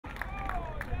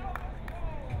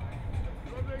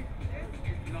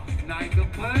like a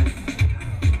bus.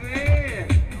 Man,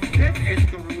 this is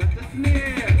going with the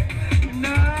snare.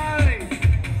 Nice.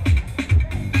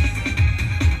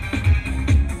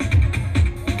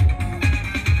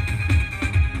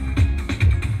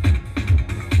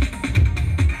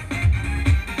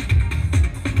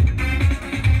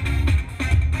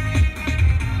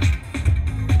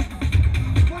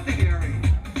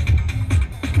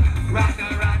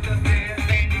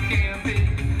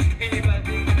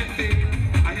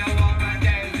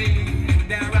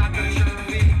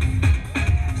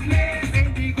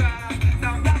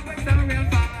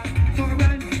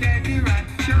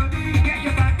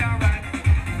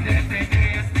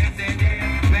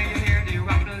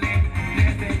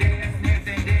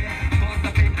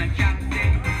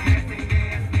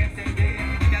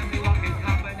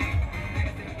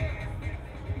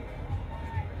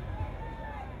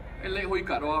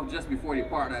 Cut off just before the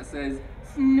part that says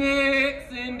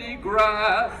snakes in the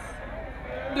grass,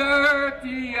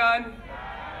 dirty and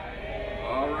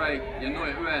all right, you know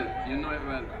it well, you know it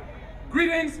well.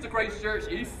 Greetings to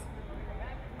Christchurch East,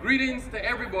 greetings to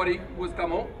everybody who's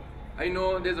come out. I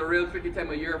know there's a real tricky time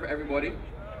of year for everybody,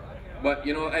 but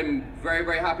you know, I'm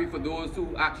very happy for those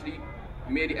who actually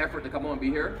made the effort to come out and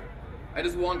be here. I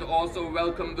just want to also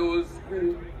welcome those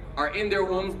who are in their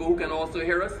homes but who can also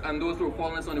hear us, and those who are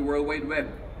following us on the World Wide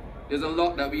Web. There's a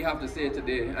lot that we have to say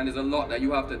today, and there's a lot that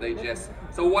you have to digest.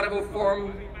 So whatever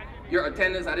form your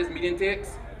attendance at this meeting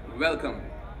takes, welcome.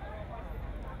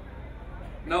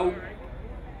 Now,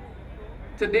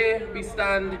 today we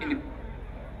stand in the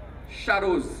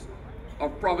shadows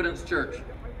of Providence Church,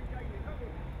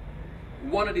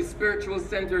 one of the spiritual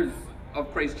centers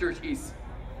of Christchurch East.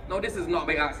 Now, this is not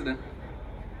by accident.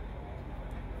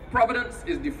 Providence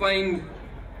is defined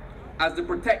as the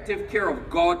protective care of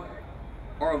God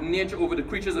or of nature over the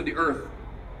creatures of the earth.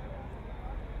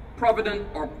 Provident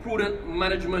or prudent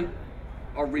management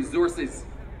of resources.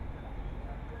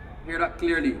 Hear that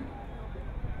clearly.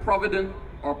 Provident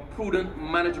or prudent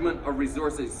management of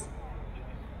resources.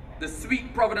 The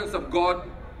sweet providence of God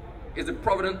is the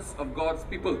providence of God's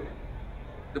people.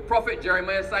 The prophet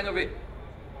Jeremiah sang of it.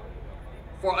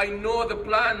 For I know the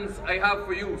plans I have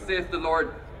for you, saith the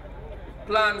Lord.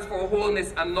 Plans for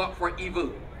wholeness and not for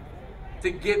evil,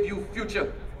 to give you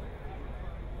future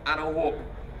and a hope.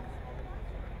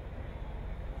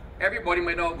 Everybody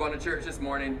might not have gone to church this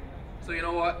morning, so you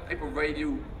know what? I provide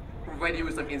you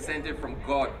with some incentive from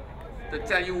God to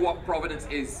tell you what providence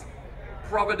is.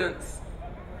 Providence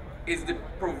is the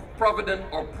provident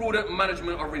or prudent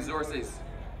management of resources.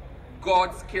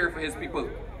 God's care for his people.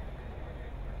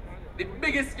 The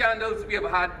biggest scandals we have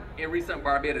had in recent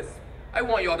Barbados, I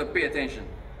want you all to pay attention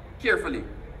carefully.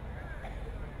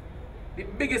 The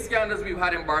biggest scandals we've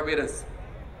had in Barbados.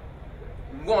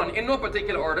 One, in no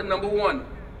particular order. Number one,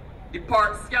 the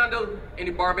parts scandal in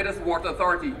the Barbados Water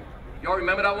Authority. Y'all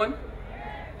remember that one?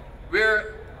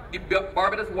 Where the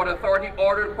Barbados Water Authority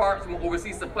ordered parts from an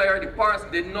overseas supplier. The parts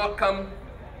did not come.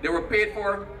 They were paid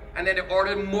for, and then they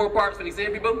ordered more parts from the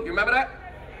same people. You remember that?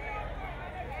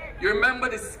 You remember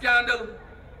the scandal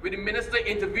with the minister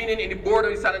intervening in the board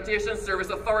of the Sanitation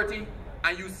Service Authority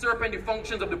and usurping the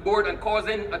functions of the board and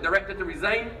causing a director to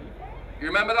resign? You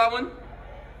remember that one?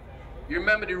 You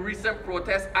remember the recent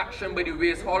protest action by the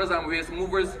waste haulers and waste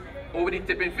movers over the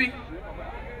tipping fee?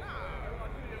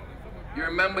 You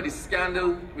remember the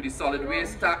scandal with the solid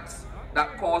waste tax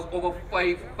that caused over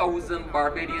 5,000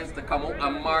 Barbadians to come out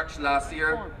and march last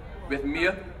year with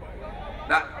Mia?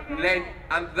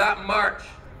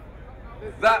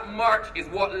 That march is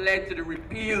what led to the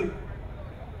repeal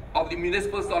of the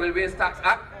Municipal Solid Waste Tax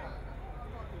Act.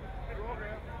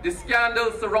 The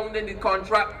scandal surrounding the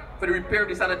contract for the repair of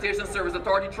the Sanitation Service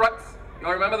Authority trucks.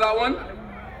 Y'all remember that one?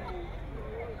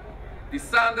 The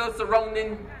scandal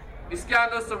surrounding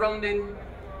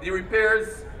the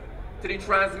repairs to the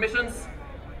transmissions.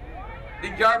 The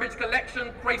garbage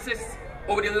collection crisis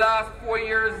over the last 4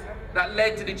 years that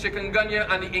led to the chikungunya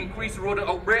and the increased rodent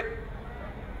outbreak.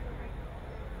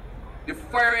 The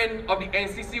firing of the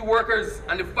NCC workers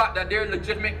and the fact that their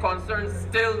legitimate concerns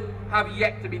still have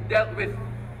yet to be dealt with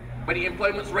by the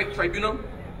Employment Rights Tribunal.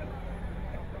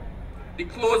 The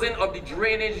closing of the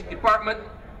Drainage Department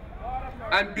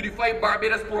and Beautify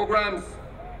Barbados programs,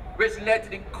 which led to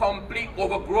the complete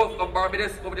overgrowth of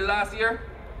Barbados over the last year.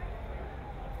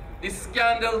 The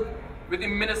scandal with the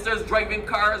ministers driving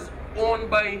cars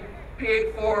owned by,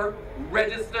 paid for,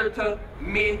 registered to,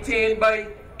 maintained by,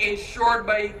 insured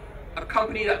by a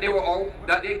company that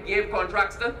they gave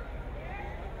contracts to.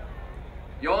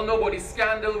 You all know about the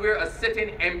scandal where a sitting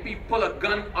MP pulled a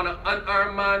gun on an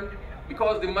unarmed man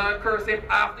because the man cursed him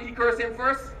after he cursed him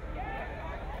first?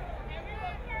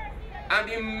 And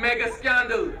the mega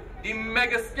scandal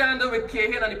with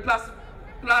Cahill and the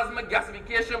plasma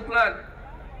gasification plant,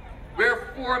 where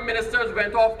 4 ministers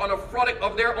went off on a frolic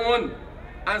of their own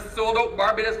and sold out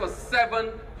Barbados for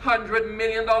 $700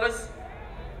 million.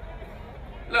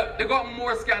 Look, they got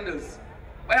more scandals.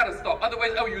 I had to stop,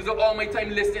 otherwise I would use up all my time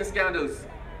listing scandals.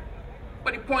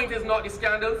 But the point is not the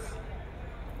scandals.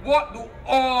 What do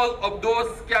all of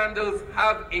those scandals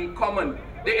have in common?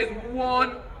 There is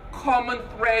one common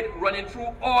thread running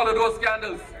through all of those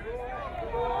scandals.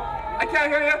 I can't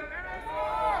hear you.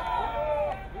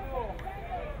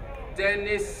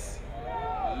 Dennis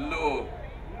Lowe.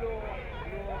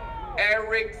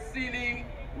 Eric Seeley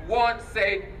once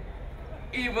said,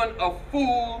 even a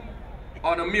fool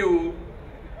on a mule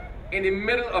in the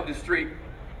middle of the street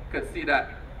could see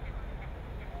that.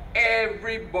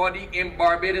 Everybody in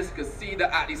Barbados could see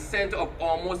that at the center of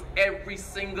almost every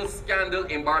single scandal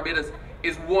in Barbados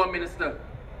is one minister.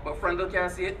 But Frandl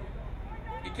can't see it.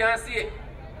 He can't see it.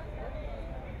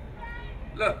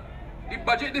 Look, the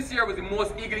budget this year was the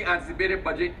most eagerly anticipated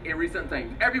budget in recent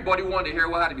times. Everybody wanted to hear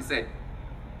what had to be said.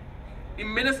 The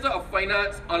Minister of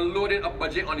Finance unloaded a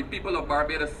budget on the people of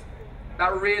Barbados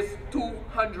that raised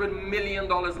 $200 million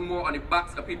more on the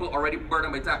backs of people already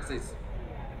burdened by taxes.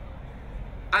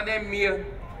 And then Mia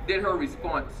did her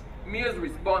response. Mia's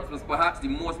response was perhaps the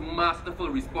most masterful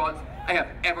response I have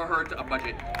ever heard to a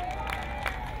budget.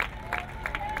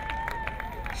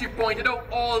 She pointed out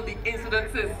all the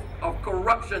incidences of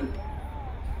corruption,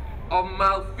 of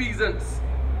malfeasance,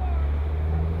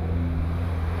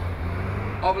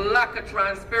 of lack of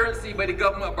transparency by the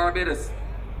government of Barbados.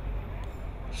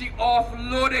 She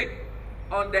offloaded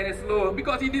on Dennis Lowe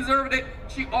because he deserved it.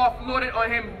 She offloaded on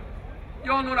him.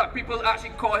 You all know that people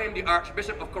actually call him the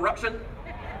Archbishop of Corruption.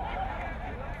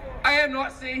 I am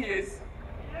not saying he is.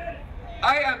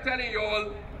 I am telling you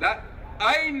all that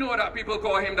I know that people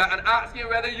call him that and asking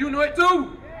whether you know it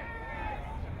too.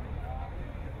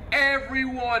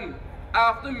 Everyone,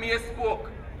 after Mia spoke,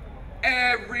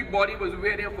 everybody was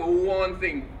waiting for one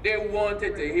thing. They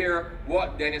wanted to hear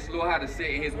what Dennis Lowe had to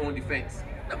say in his own defense.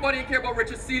 Nobody didn't care about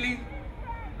Richard Seeley.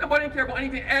 Nobody didn't care about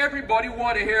anything. Everybody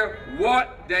wanted to hear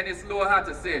what Dennis Lowe had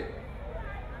to say.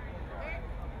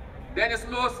 Dennis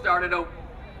Lowe started out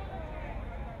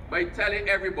by telling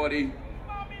everybody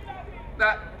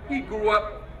that he grew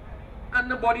up and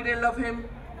nobody didn't love him.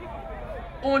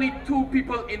 Only 2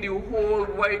 people in the whole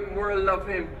wide world love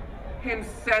him.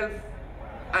 Himself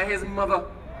and his mother.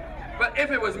 But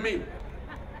if it was me,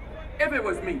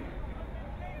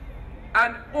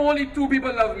 and only 2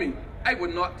 people love me, I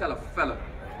would not tell a fella.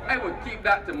 I would keep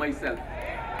that to myself.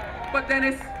 But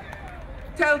Dennis,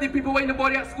 tell the people why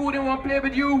nobody at school didn't want to play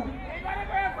with you.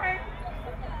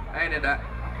 I ain't that.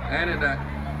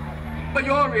 But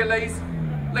you all realize,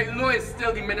 like, Lowe is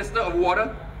still the Minister of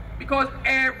Water because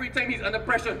every time he's under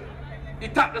pressure, the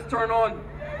tap just turn on.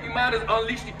 The man has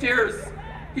unleashed the tears.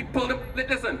 He pulled him.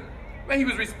 Listen, when he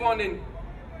was responding,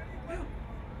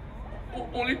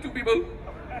 only 2 people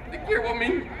they care about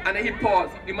me, and then he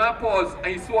paused. The man paused and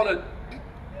he swallowed.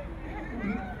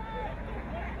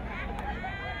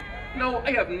 No,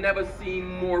 I have never seen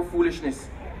more foolishness.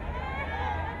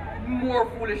 More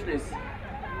foolishness.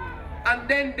 And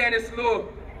then Dennis Lowe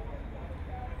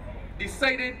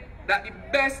decided that the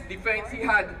best defense he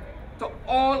had to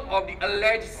all of the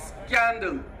alleged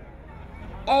scandal,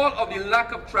 all of the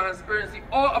lack of transparency,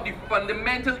 all of the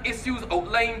fundamental issues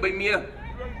outlined by Mia,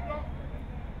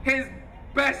 his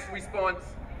best response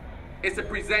is to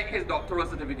present his doctoral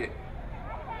certificate.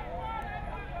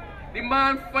 The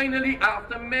man finally,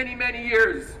 after many, many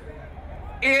years,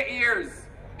 8 years,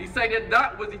 decided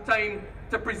that was the time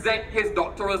to present his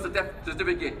doctoral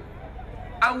certificate.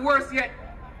 And worse yet,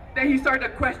 then he started to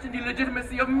question the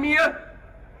legitimacy of Mia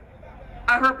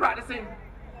and her practicing.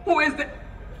 Who is the...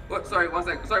 Oh, sorry, one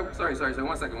second. Sorry,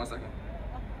 one second.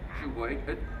 Shoot, boy.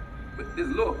 But this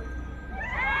is Lowe.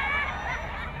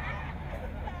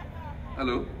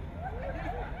 Hello?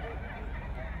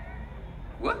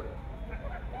 What?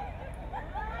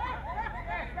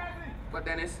 But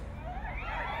Dennis,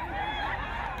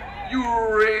 you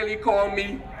really call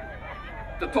me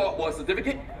to talk about a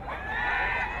certificate?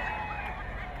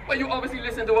 Well, you obviously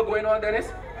listen to what's going on, Dennis.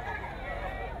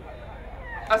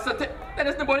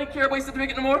 Dennis, nobody care about your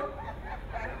certificate no more?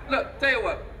 Look, tell you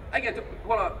what, I get to,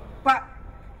 hold on, Pat,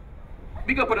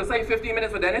 we can put aside 15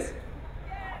 minutes for Dennis.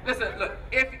 Listen, look,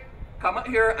 if, come up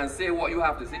here and say what you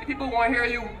have to say. The people want to hear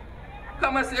you.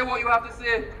 Come and say what you have to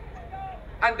say.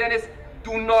 And Dennis,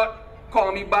 do not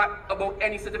call me back about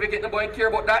any certificate. Nobody care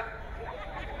about that.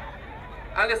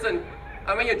 And listen,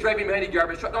 and when you're driving behind the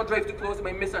garbage truck, don't drive too close to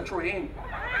my miss and throw it in.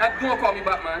 And don't call me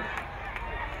back, man.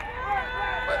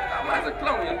 as a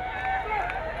clown.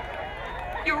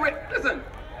 Listen,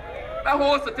 that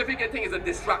whole certificate thing is a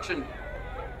distraction.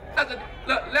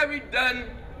 Look, let me done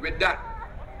with that.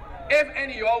 If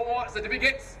any of y'all want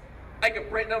certificates, I can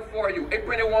print them for you. I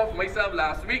printed one for myself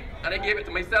last week and I gave it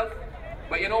to myself.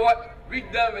 But you know what? We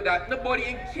done with that. Nobody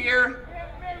in care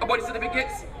about the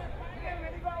certificates.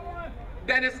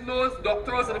 Dennis Low's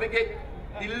doctoral certificate,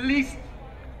 the least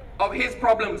of his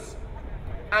problems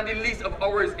and the least of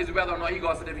ours is whether or not he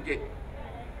got a certificate.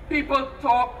 People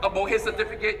talk about his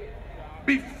certificate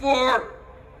before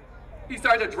he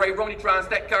started to drive around the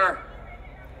Transtech car.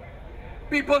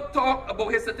 People talk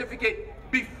about his certificate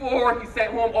before he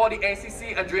sent home all the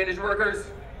NCC and drainage workers.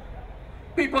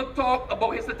 People talk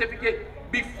about his certificate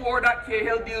before that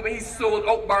Cahill deal when he sold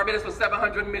out Barbados for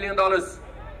 $700 million.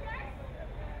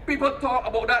 People talk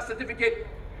about that certificate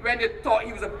when they thought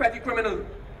he was a petty criminal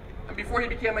and before he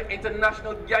became an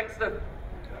international gangster.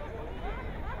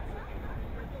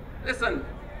 Listen,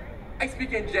 I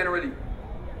speak in generally.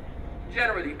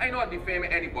 Generally, I'm not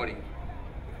defaming anybody.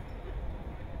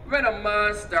 When a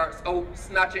man starts out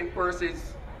snatching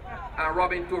purses and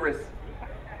robbing tourists,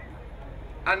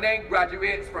 and then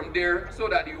graduates from there so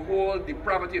that the whole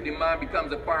depravity of the man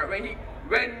becomes apparent,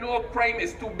 when no crime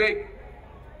is too big,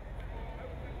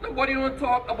 nobody don't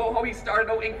talk about how he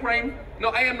started out in crime. No,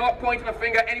 I am not pointing a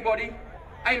finger at anybody.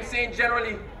 I am saying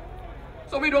generally.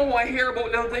 So we don't want to hear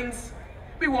about little things.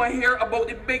 We want to hear about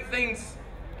the big things.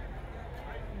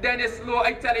 Dennis Low,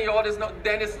 I'm telling you all this now,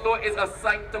 Dennis Low is a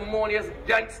sanctimonious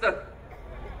gangster.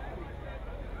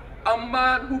 A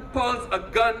man who pulls a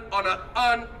gun on an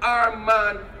unarmed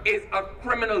man is a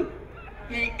criminal.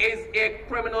 He is a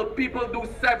criminal. People do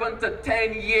 7 to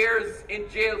 10 years in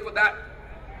jail for that.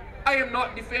 I am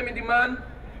not defaming the man.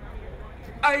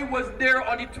 I was there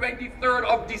on the 23rd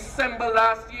of December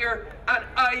last year, and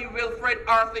I, Wilfred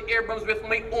Arthur Abrams, with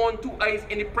my own 2 eyes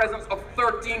in the presence of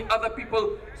 13 other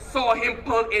people, saw him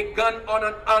pull a gun on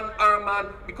an unarmed man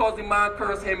because the man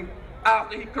cursed him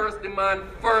after he cursed the man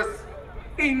first.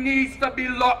 He needs to be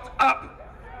locked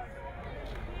up.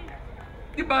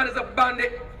 The man is a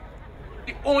bandit.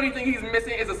 The only thing he's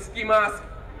missing is a ski mask.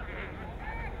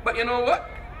 But you know what?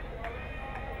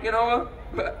 You know what?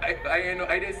 But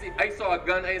I saw a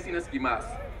gun, I ain't seen a ski mask.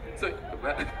 So,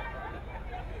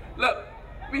 look,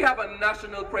 we have a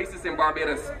national crisis in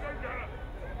Barbados.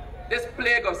 This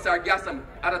plague of sargassum,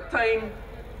 at a time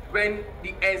when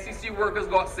the NCC workers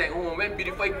got sent home, when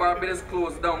Beautify Barbados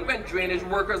closed down, when drainage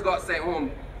workers got sent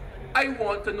home, I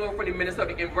want to know from the Minister of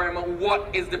the Environment,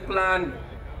 what is the plan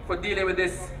for dealing with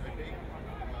this?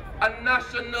 A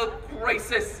national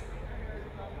crisis.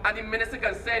 And the minister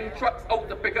can send trucks out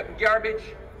to pick up garbage,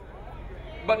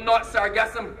 but not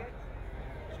sargassum.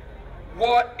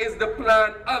 What is the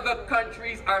plan? Other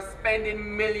countries are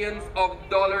spending millions of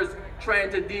dollars trying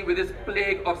to deal with this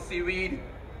plague of seaweed.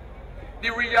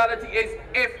 The reality is,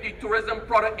 if the tourism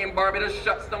product in Barbados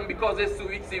shuts down because of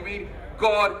seaweed,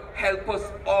 God help us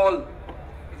all.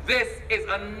 This is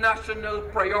a national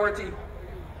priority.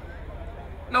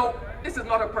 Now, this is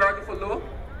not a priority for Low.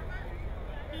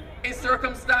 In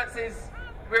circumstances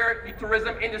where the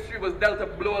tourism industry was dealt a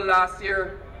blow last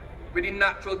year with the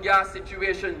natural gas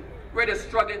situation, where they're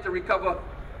struggling to recover,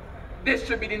 this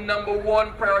should be the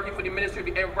 #1 priority for the Ministry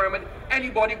of the Environment.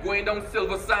 Anybody going down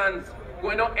Silver Sands,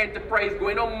 going on Enterprise,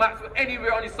 going on Maxwell,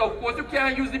 anywhere on the south coast, you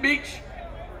can't use the beach.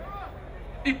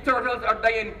 The turtles are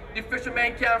dying, the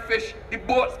fishermen can't fish, the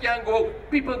boats can't go,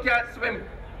 people can't swim.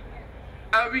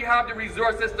 And we have the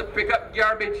resources to pick up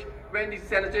garbage when the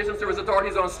Sanitation Service Authority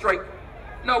is on strike.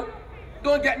 Now,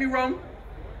 don't get me wrong.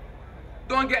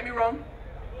 Don't get me wrong.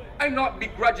 I'm not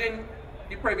begrudging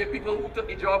the private people who took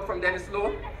the job from Dennis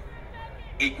Low.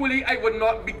 Equally, I would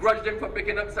not begrudge them for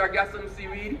picking up sargassum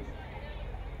seaweed.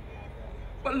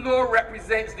 But Low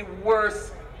represents the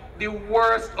worst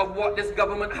of what this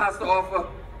government has to offer.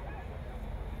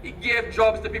 He gave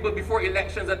jobs to people before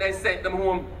elections and then sent them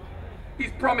home.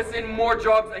 He's promising more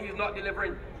jobs and he's not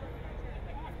delivering.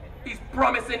 He's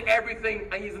promising everything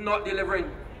and he's not delivering.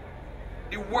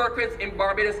 The workers in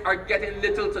Barbados are getting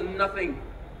little to nothing,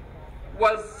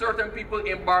 while certain people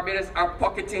in Barbados are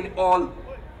pocketing all.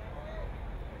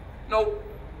 Now,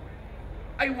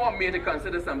 I want me to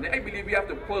consider something. I believe we have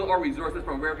to pull our resources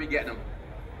from wherever we get them.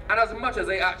 And as much as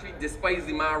I actually despise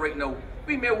the man right now,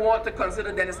 we may want to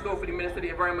consider Dennis Low for the Minister of the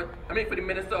Environment, for the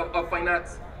Minister of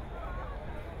Finance.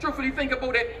 Truthfully, think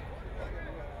about it.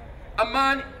 A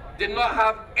man did not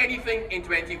have anything in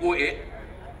 2008.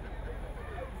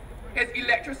 His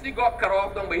electricity got cut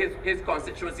off down by his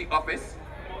constituency office.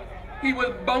 He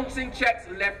was bouncing checks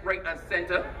left, right, and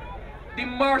center. The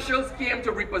marshals came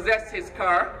to repossess his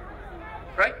car,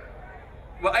 right?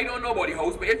 Well, I don't know about the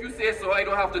house, but if you say so, I'm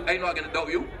not gonna doubt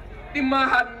you. The man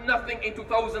had nothing in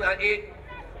 2008,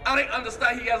 and I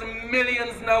understand he has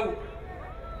millions now.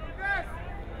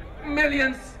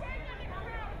 Millions.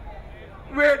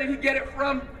 Where did he get it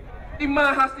from? The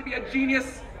man has to be a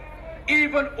genius.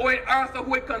 Even Owen Arthur,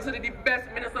 who I consider the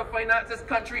best Minister of Finance this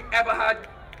country ever had,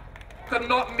 could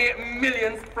not make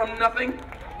millions from nothing.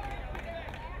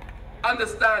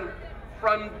 Understand,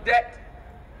 from debt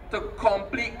to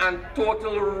complete and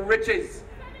total riches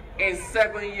in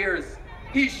 7 years,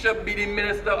 he should be the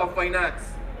Minister of Finance.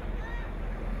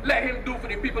 Let him do for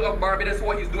the people of Barbados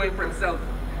what he's doing for himself.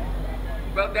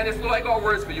 Well, Dennis Lowe, I got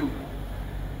words for you.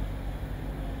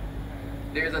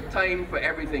 There's a time for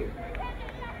everything.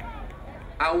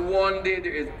 And one day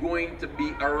there is going to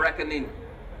be a reckoning.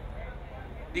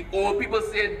 The old people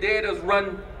say day does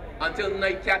run until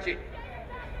night catch it.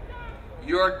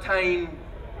 Your time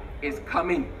is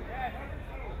coming.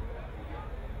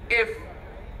 If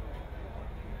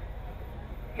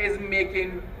his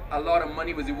making a lot of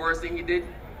money was the worst thing he did,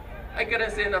 I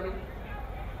couldn't say nothing.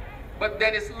 But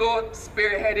Dennis Lowe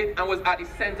spearheaded and was at the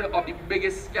center of the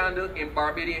biggest scandal in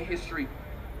Barbadian history.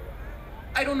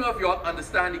 I don't know if you all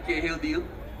understand the Cahill deal.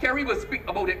 Kerry will speak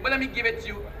about it, but let me give it to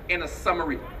you in a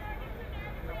summary.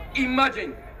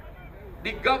 Imagine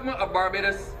the government of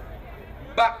Barbados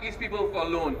backed these people for a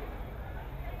loan,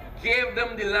 gave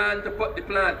them the land to put the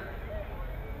plant,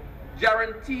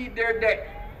 guaranteed their debt,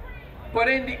 put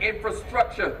in the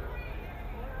infrastructure,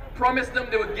 promised them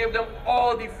they would give them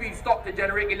all the feedstock to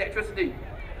generate electricity,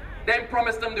 then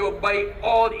promised them they would buy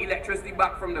all the electricity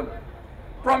back from them,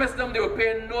 promised them they would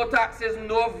pay no taxes,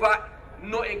 no VAT,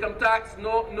 no income tax,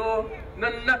 no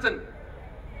nothing.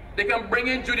 They can bring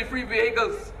in duty-free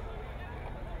vehicles.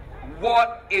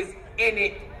 What is in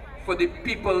it for the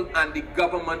people and the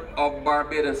government of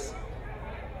Barbados?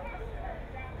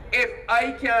 If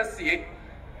I can't see it,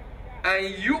 and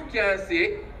you can't see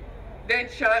it, then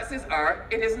chances are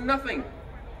it is nothing.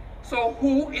 So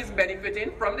who is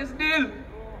benefiting from this deal?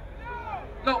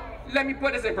 Now, let me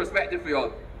put this in perspective for you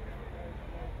all.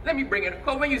 Let me bring it,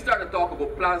 because when you start to talk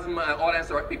about plasma and all that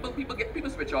sort, people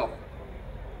switch off.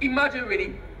 Imagine,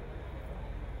 really,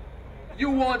 you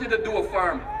wanted to do a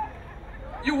farm.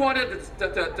 You wanted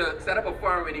to set up a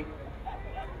farm, really,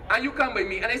 and you come with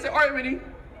me, and I say, all right, really,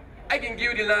 I can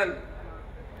give you the land.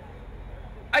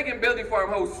 I can build the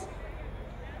farmhouse.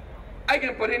 I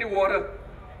can put in the water.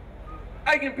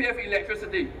 I can pay for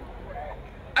electricity.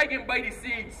 I can buy the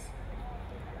seeds.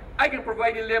 I can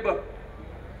provide the labor.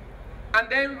 And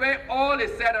then when all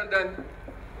is said and done,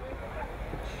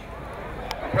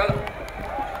 brother,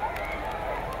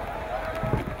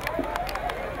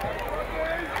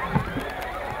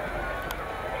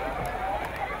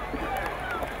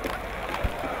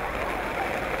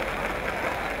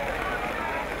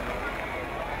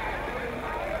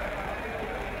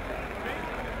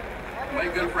 my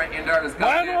good friend Indar has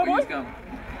come.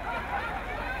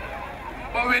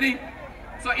 But Winnie,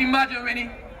 so imagine, Winnie,